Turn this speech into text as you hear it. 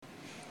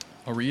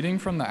A reading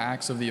from the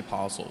Acts of the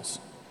Apostles.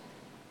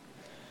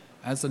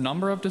 As the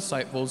number of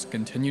disciples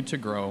continued to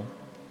grow,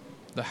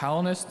 the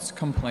Hellenists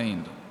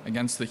complained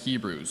against the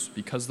Hebrews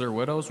because their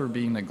widows were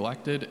being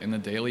neglected in the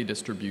daily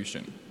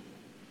distribution.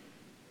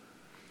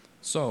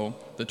 So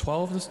the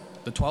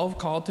 12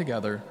 called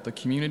together the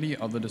community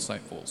of the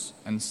disciples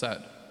and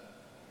said,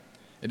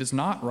 "It is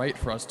not right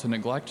for us to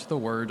neglect the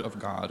word of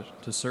God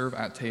to serve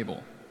at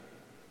table.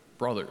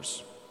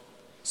 Brothers,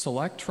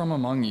 select from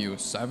among you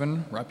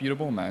 7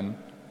 reputable men,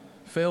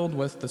 filled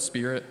with the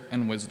Spirit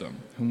and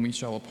wisdom, whom we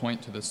shall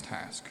appoint to this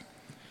task,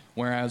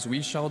 whereas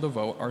we shall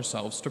devote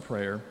ourselves to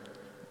prayer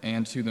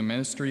and to the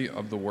ministry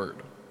of the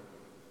word."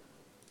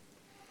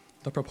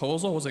 The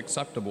proposal was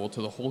acceptable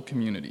to the whole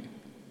community,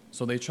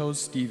 so they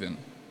chose Stephen,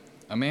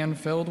 a man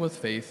filled with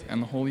faith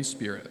and the Holy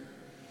Spirit.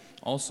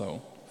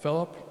 Also,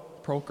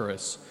 Philip,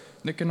 Prochorus,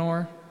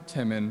 Nicanor,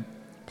 Timon,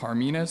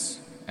 Parmenas,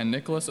 and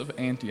Nicholas of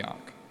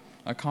Antioch,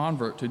 a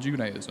convert to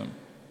Judaism.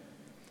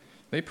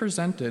 They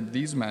presented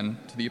these men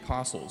to the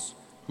apostles,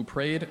 who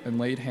prayed and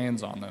laid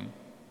hands on them.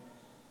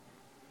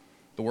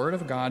 The word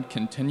of God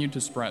continued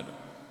to spread,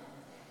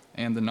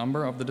 and the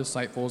number of the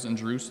disciples in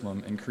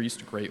Jerusalem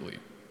increased greatly.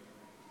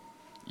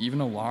 Even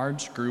a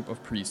large group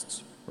of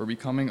priests were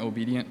becoming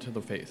obedient to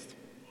the faith.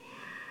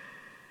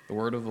 The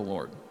word of the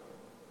Lord.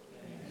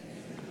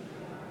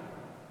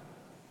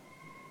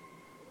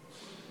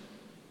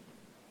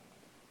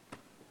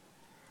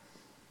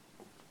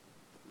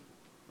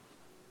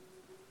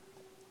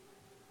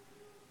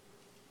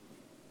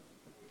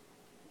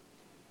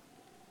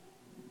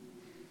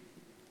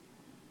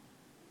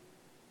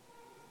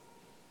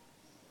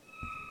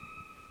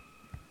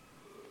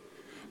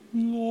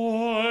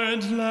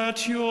 Lord,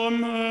 let your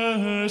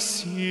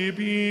mercy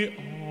be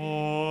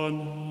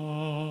on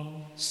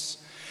us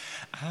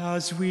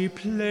as we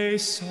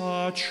place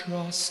our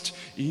trust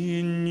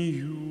in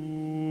you.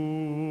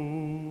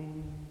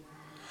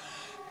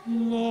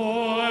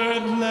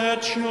 Lord,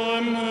 let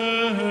your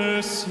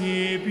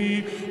mercy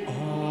be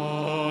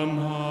on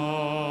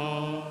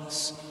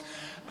us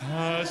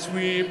as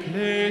we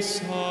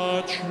place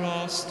our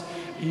trust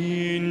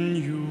in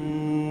you.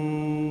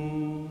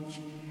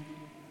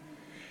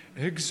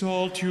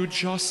 Exalt you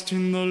just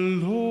in the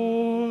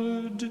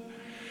Lord.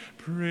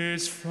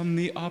 Praise from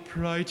the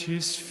upright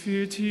is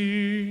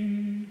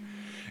fitting.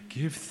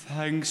 Give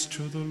thanks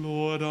to the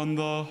Lord on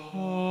the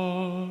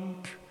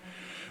harp.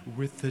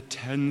 With the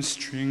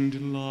 10-stringed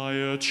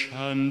lyre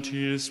chant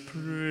his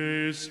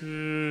praises.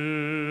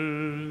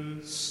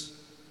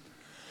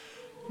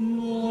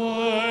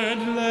 Lord,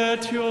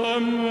 let your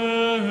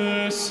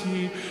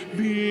mercy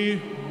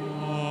be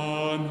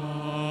on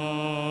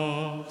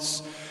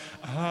us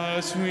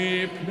as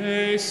we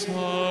place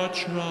our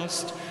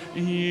trust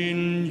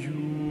in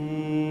you.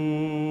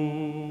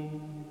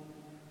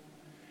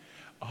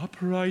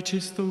 Upright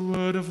is the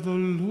word of the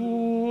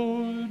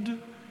Lord,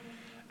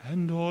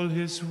 and all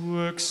his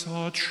works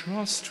are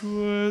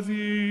trustworthy.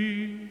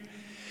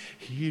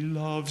 He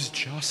loves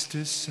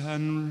justice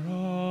and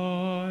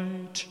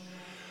right.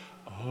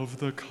 Of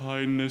the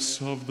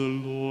kindness of the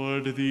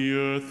Lord the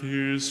earth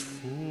is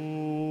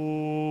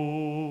full.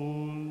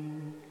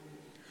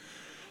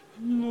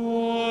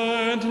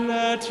 Lord,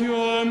 let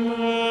your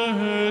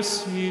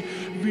mercy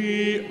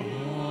be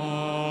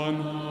on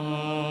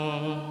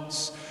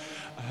us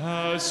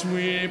as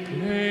we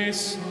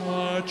place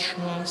our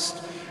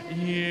trust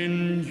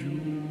in you.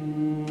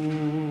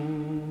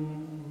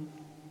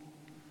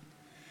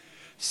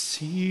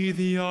 See,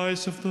 the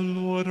eyes of the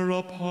Lord are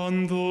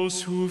upon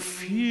those who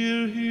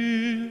fear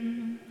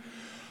him,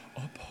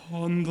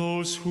 upon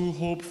those who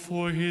hope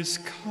for his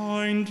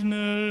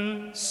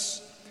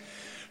kindness,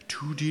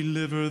 to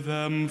deliver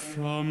them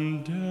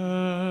from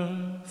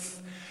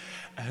death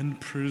and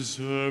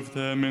preserve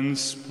them in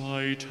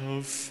spite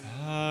of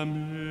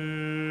famine.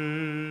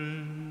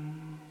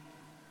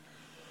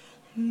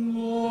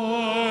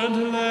 Lord,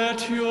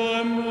 let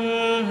your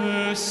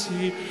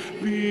mercy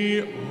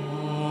be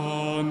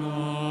on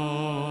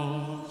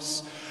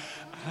us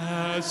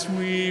as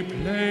we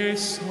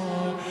place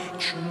our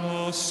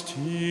trust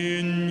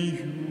in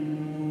you.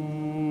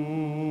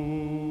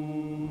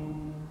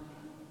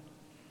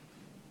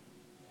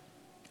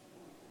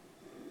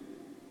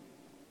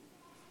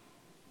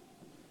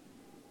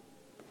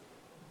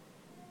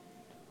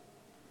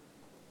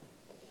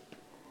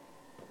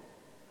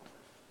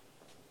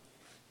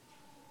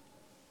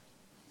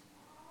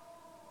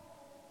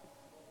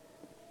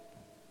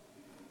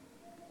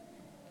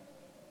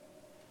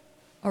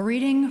 A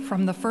reading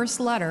from the first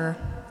letter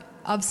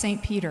of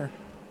St. Peter.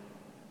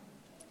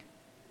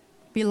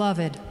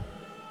 Beloved,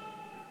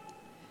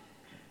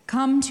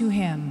 come to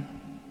him,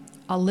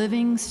 a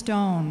living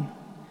stone,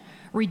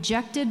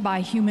 rejected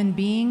by human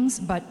beings,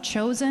 but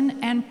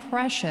chosen and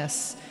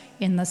precious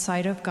in the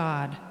sight of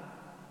God.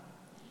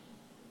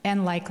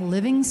 And like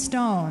living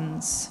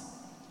stones,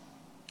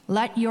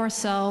 let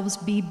yourselves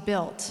be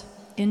built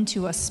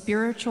into a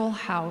spiritual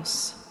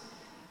house,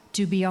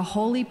 to be a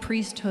holy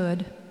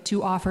priesthood,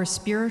 to offer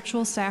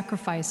spiritual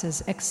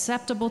sacrifices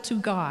acceptable to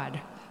God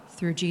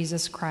through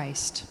Jesus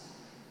Christ.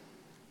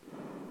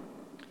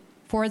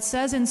 For it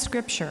says in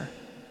Scripture,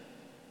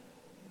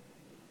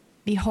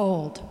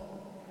 "Behold,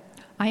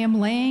 I am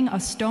laying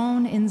a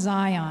stone in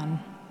Zion,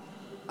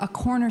 a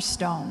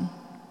cornerstone,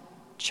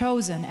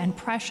 chosen and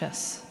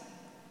precious,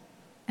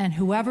 and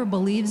whoever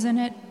believes in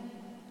it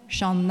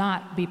shall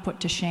not be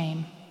put to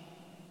shame."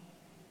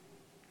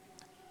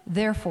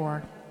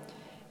 Therefore,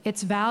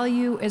 its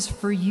value is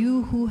for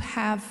you who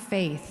have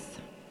faith,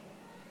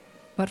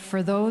 but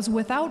for those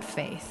without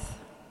faith,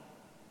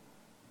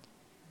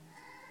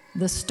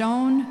 the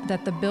stone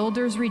that the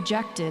builders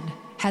rejected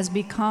has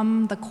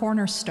become the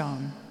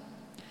cornerstone,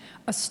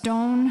 a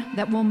stone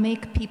that will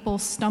make people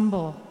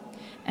stumble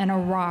and a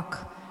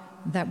rock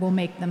that will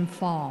make them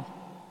fall.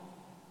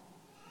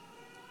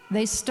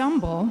 They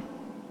stumble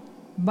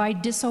by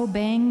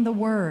disobeying the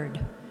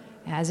word,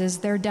 as is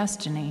their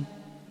destiny.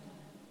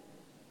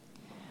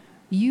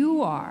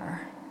 You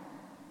are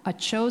a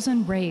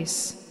chosen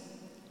race,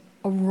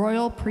 a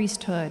royal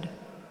priesthood,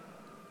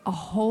 a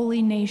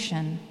holy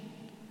nation,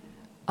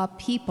 a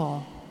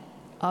people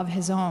of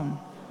his own,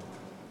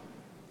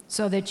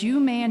 so that you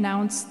may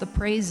announce the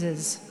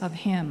praises of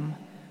him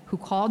who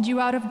called you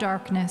out of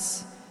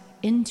darkness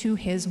into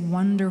his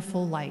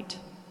wonderful light.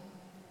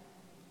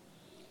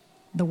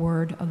 The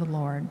word of the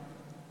Lord.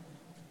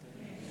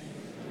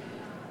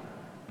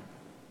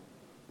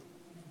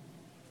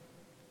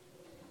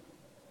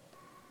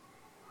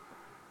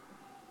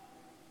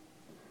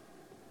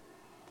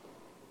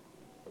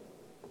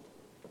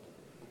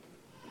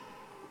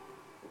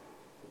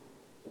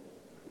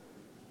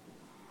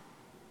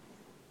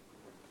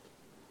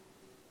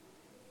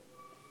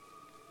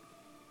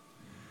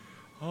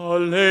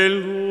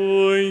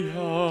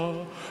 Alleluia,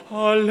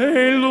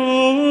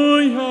 alleluia,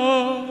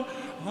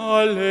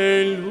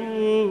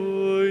 alleluia.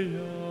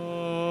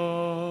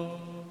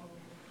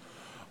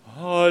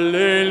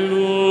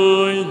 Alleluia,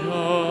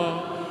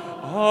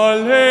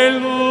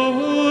 alleluia,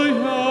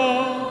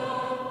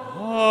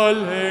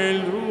 alleluia.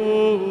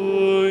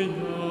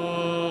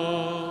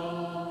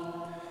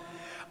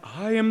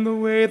 I am the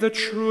way, the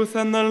truth,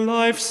 and the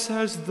life,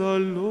 says the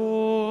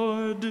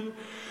Lord.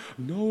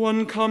 No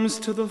one comes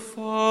to the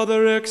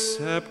Father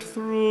except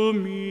through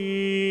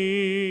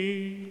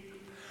me.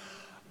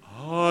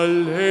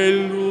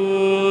 Alleluia,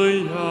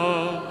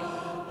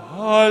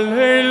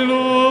 alleluia,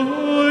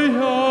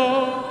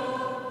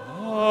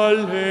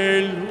 alleluia.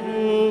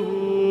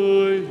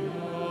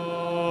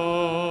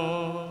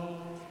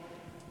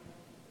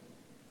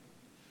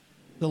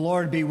 The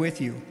Lord be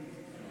with you.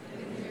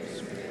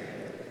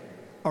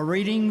 A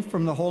reading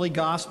from the Holy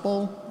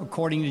Gospel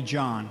according to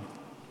John.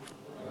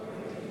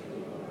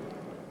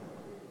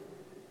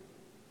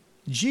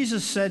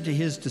 Jesus said to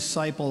his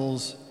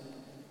disciples,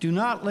 "Do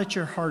not let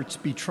your hearts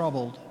be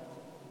troubled.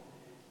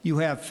 You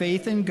have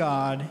faith in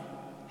God,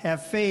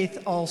 have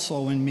faith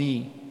also in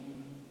me.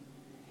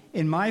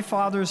 In my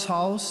Father's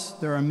house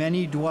there are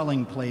many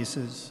dwelling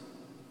places.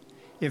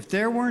 If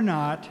there were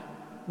not,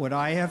 would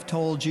I have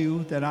told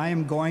you that I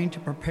am going to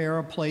prepare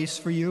a place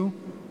for you?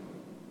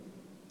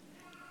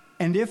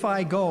 And if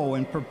I go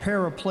and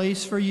prepare a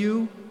place for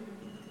you,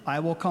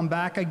 I will come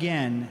back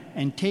again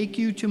and take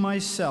you to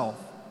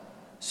myself,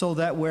 so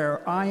that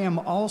where I am,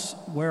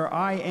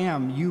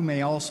 you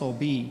may also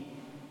be.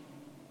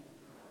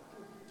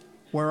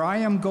 Where I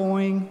am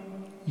going,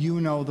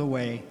 you know the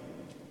way."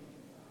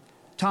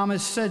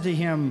 Thomas said to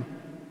him,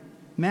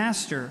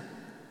 "Master,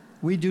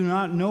 we do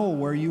not know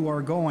where you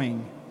are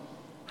going.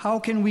 How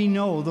can we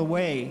know the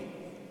way?"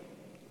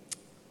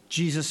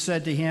 Jesus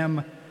said to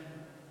him,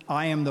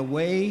 "I am the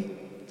way,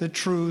 the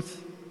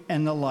truth,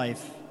 and the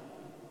life.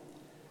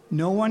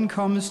 No one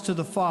comes to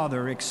the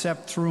Father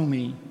except through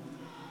me.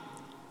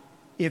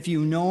 If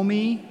you know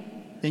me,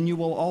 then you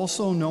will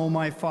also know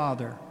my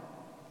Father.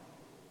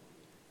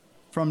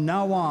 From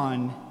now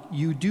on,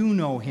 you do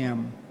know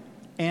him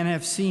and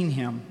have seen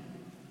him."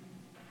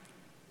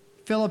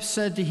 Philip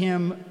said to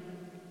him,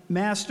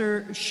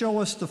 "Master, show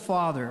us the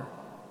Father,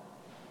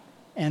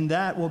 and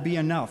that will be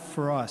enough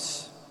for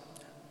us."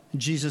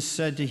 Jesus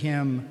said to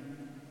him,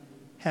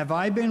 "Have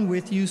I been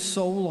with you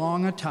so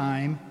long a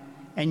time,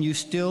 and you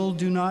still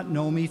do not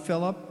know me,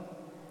 Philip?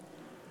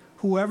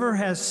 Whoever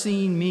has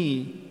seen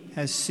me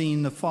has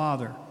seen the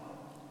Father.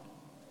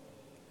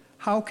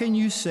 How can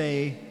you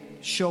say,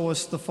 'Show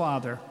us the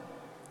Father'?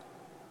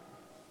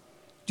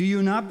 Do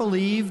you not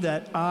believe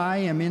that I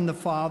am in the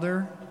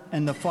Father,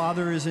 and the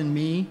Father is in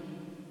me?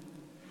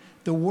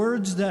 The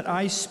words that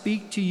I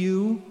speak to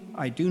you,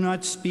 I do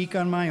not speak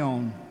on my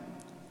own.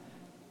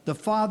 The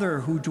Father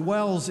who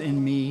dwells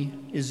in me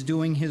is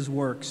doing his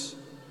works.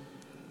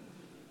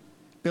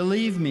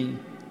 Believe me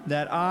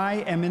that I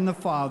am in the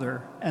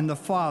Father, and the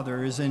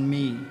Father is in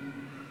me.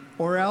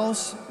 Or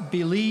else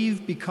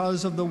believe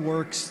because of the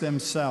works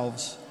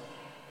themselves.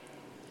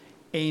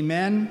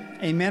 Amen,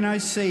 amen, I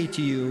say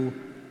to you,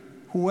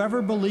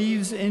 whoever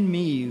believes in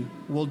me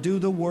will do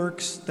the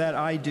works that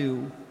I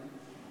do,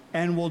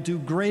 and will do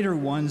greater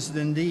ones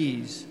than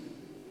these,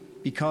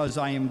 because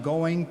I am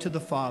going to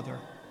the Father."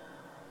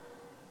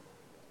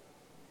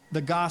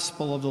 The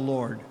Gospel of the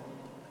Lord.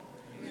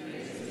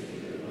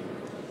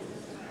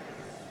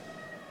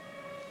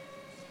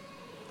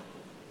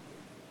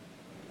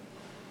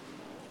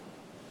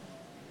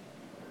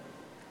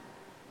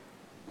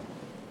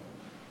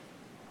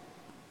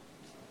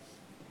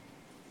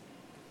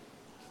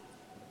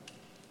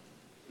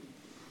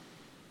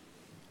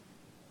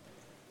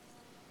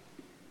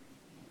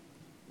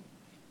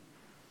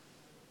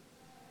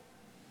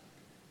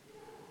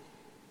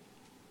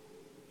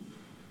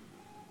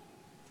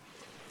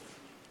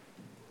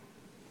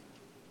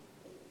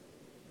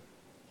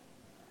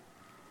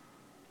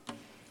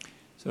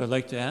 So I'd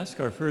like to ask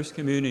our First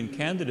Communion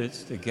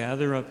candidates to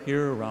gather up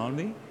here around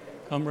me.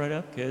 Come right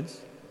up, kids.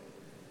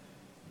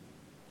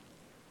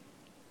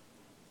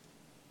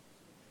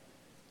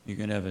 You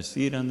can have a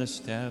seat on the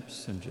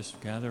steps and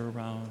just gather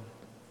around.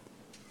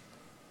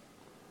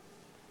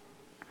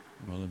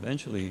 We'll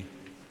eventually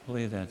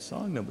play that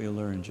song that we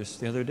learned just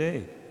the other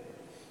day.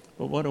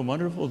 But what a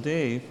wonderful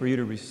day for you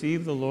to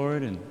receive the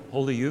Lord in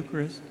Holy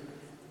Eucharist.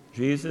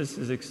 Jesus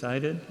is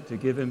excited to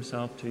give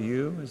himself to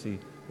you as he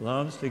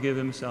loves to give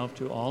himself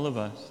to all of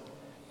us.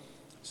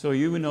 So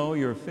you know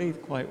your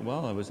faith quite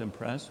well. I was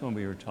impressed when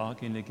we were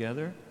talking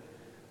together.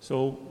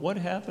 So what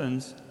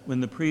happens when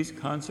the priest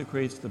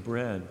consecrates the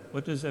bread?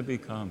 What does that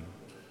become?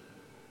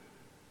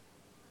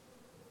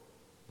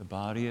 The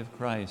body of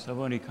Christ. How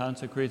about when he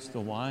consecrates the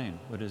wine?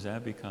 What does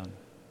that become?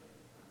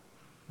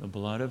 The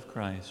blood of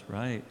Christ,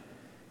 right?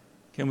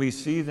 Can we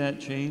see that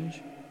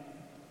change?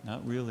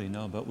 Not really,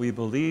 no. But we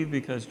believe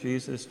because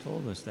Jesus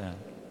told us that.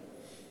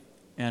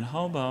 And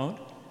how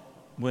about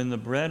when the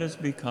bread has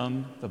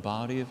become the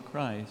body of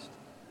Christ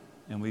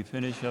and we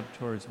finish up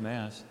towards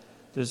Mass?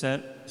 Does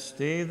that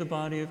stay the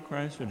body of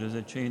Christ or does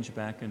it change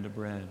back into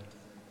bread?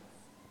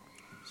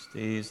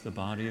 Stays the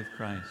body of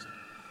Christ.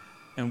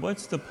 And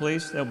what's the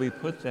place that we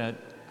put that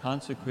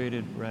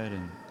consecrated bread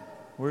in?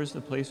 Where's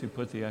the place we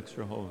put the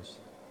extra host?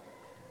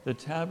 The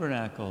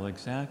tabernacle,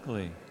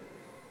 exactly.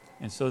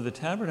 And so the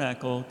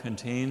tabernacle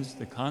contains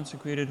the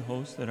consecrated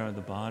hosts that are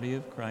the body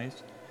of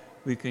Christ.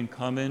 We can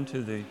come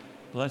into the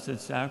Blessed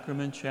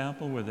Sacrament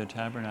Chapel where the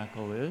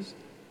tabernacle is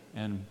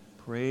and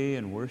pray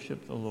and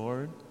worship the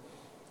Lord.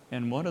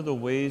 And one of the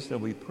ways that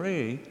we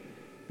pray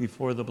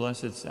before the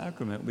Blessed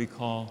Sacrament we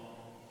call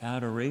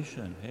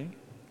adoration, hey?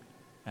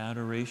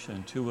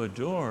 Adoration. To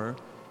adore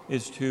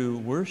is to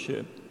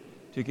worship,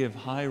 to give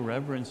high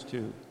reverence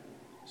to.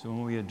 So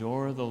when we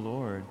adore the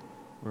Lord,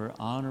 we're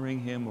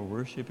honoring him, we're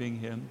worshiping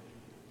him.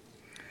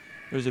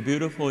 There's a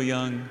beautiful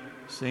young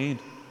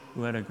saint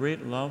who had a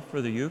great love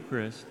for the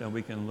Eucharist that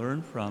we can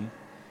learn from.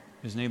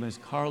 His name is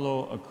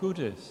Carlo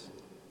Acutis.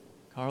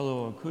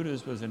 Carlo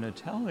Acutis was an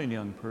Italian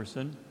young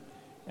person,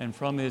 and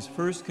from his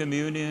first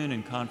communion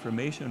and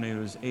confirmation when he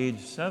was age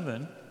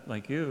 7,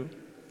 like you,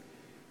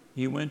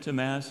 he went to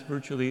Mass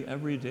virtually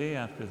every day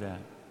after that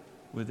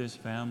with his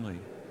family.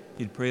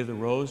 He'd pray the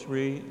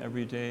rosary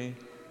every day,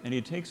 and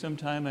he'd take some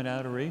time at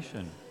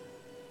adoration.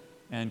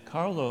 And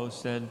Carlo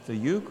said, the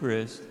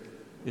Eucharist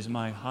is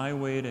my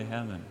highway to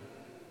heaven.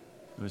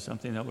 It was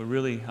something that would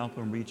really help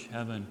him reach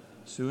heaven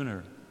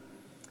sooner.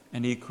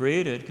 And he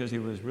created, because he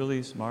was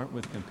really smart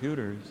with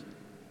computers,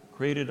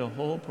 created a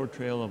whole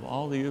portrayal of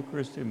all the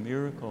Eucharistic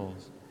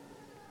miracles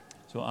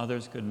so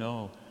others could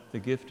know the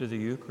gift of the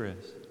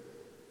Eucharist.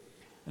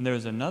 And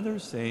there's another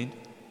saint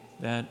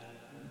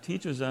that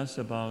teaches us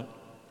about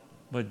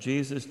what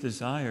Jesus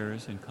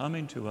desires in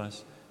coming to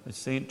us. It's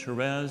Saint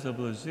Therese of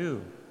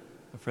Lisieux,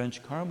 a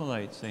French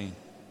Carmelite saint.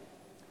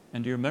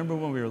 And do you remember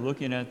when we were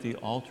looking at the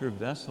altar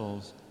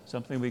vessels,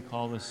 something we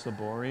call the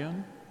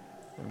ciborium?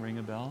 Does that ring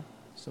a bell?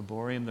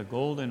 Ciborium, the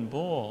golden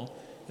bowl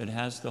that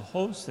has the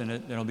host in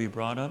it that will be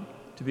brought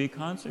up to be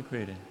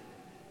consecrated.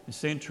 And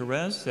Saint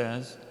Therese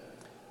says,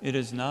 it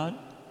is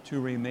not to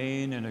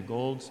remain in a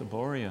gold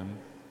ciborium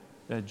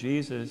that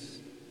Jesus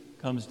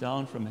comes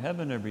down from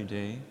heaven every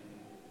day,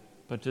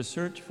 but to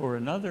search for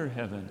another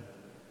heaven,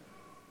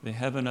 the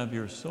heaven of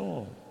your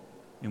soul,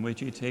 in which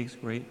he takes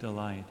great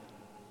delight.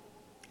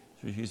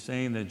 So she's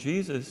saying that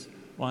Jesus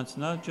wants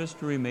not just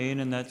to remain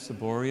in that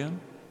ciborium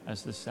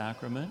as the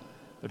sacrament,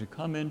 but to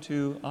come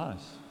into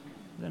us.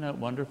 Isn't that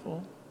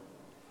wonderful?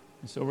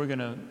 And so we're going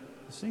to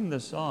sing the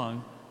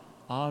song,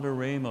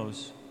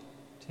 Adoremus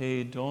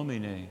Te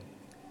Domine.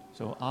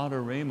 So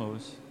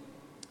adoremus,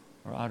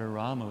 or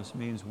adoramos,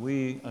 means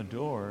we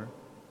adore.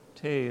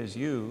 Te is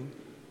you,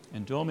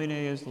 and Domine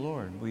is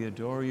Lord. We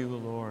adore you,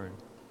 Lord.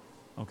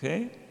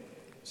 Okay?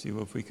 See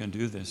if we can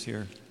do this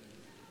here.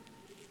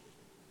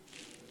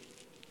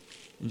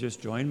 And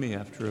just join me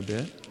after a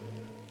bit.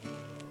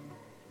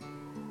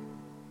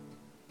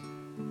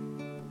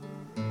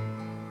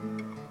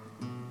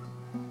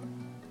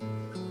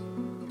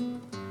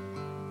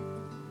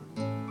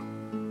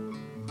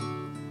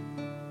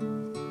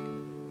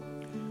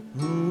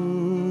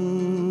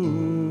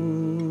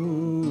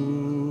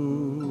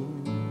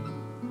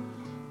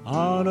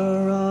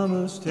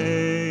 Adoramus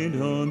te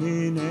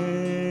Domine.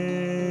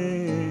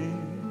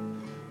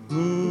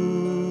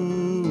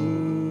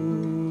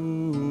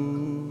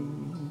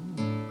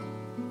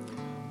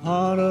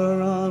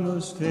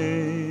 Adoramus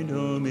te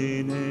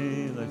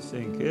Domine. Let's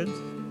sing, kids.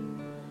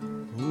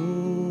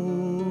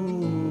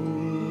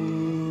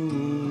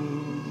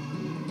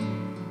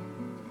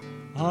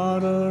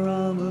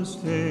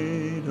 Adoramus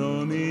te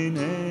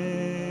Domine.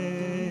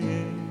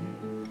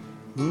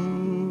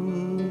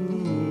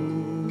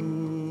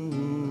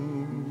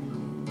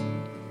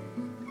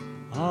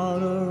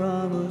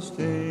 Adoramus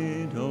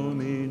te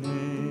Domine.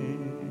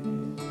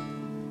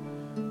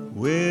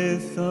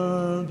 With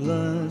the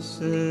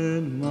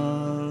Blessed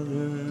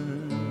Mother,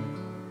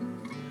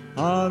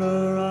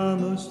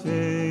 Adoramus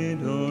te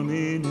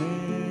Domine.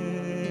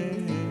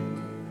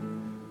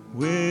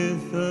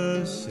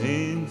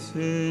 saints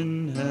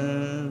in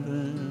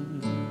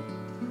heaven.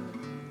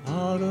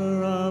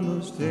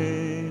 Adoramus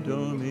te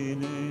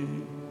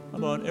Domine. How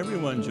about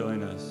everyone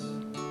join us?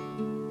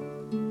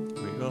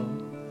 Here we go.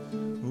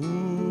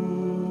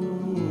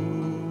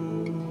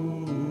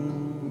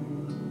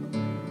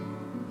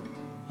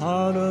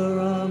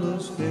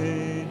 Adoramus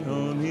te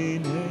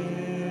Domine.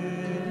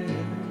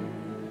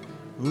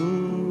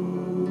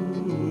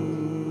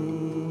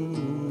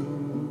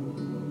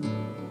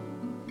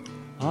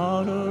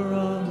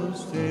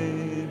 Adoramus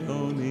te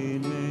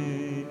Domine.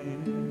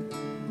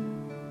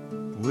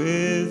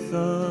 With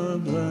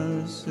the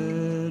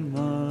Blessed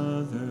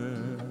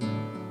Mother.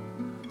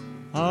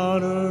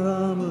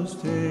 Adoramus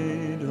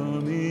te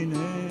Domine.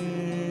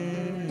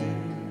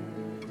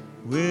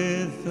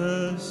 With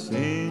the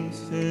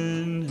saints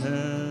in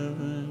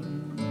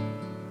heaven.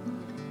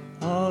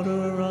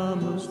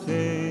 Adoramus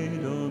te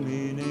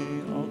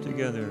Domine. All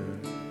together.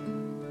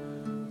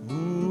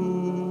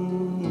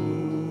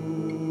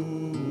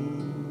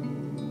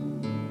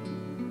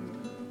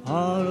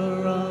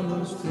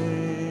 Adoramus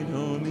te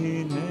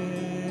Domine.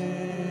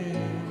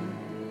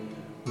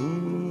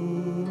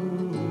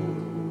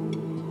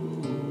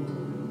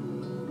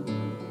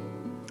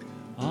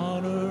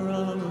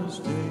 Adoramus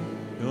te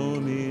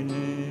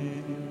Domine.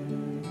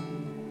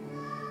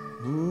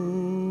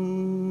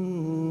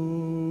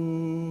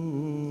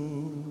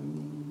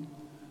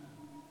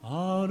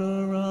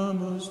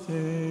 Adoramus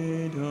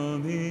te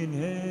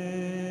Domine.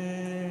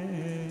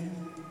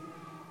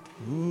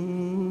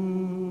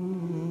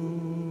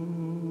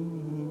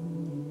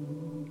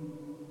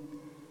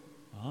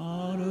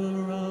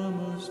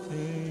 Adoramus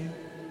te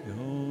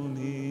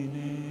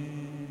Domine.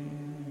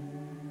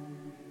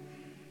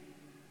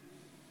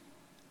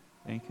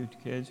 Thank you,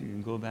 kids. You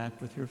can go back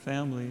with your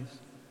families.